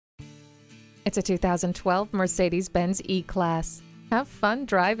It's a 2012 Mercedes-Benz E-Class. Have fun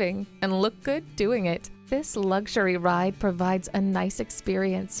driving and look good doing it. This luxury ride provides a nice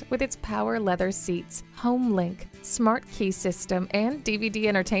experience with its power leather seats, HomeLink, smart key system, and DVD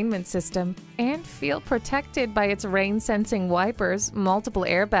entertainment system, and feel protected by its rain-sensing wipers, multiple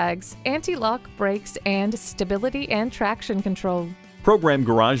airbags, anti-lock brakes, and stability and traction control. Program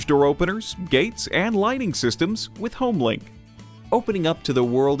garage door openers, gates, and lighting systems with HomeLink. Opening up to the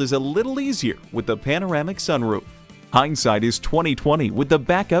world is a little easier with the panoramic sunroof. Hindsight is 20/20 with the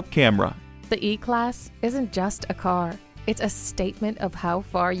backup camera. The E-Class isn't just a car. It's a statement of how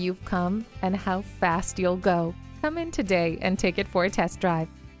far you've come and how fast you'll go. Come in today and take it for a test drive.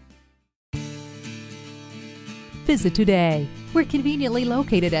 Visit today. We're conveniently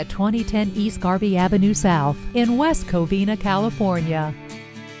located at 2010 East Garvey Avenue South in West Covina, California.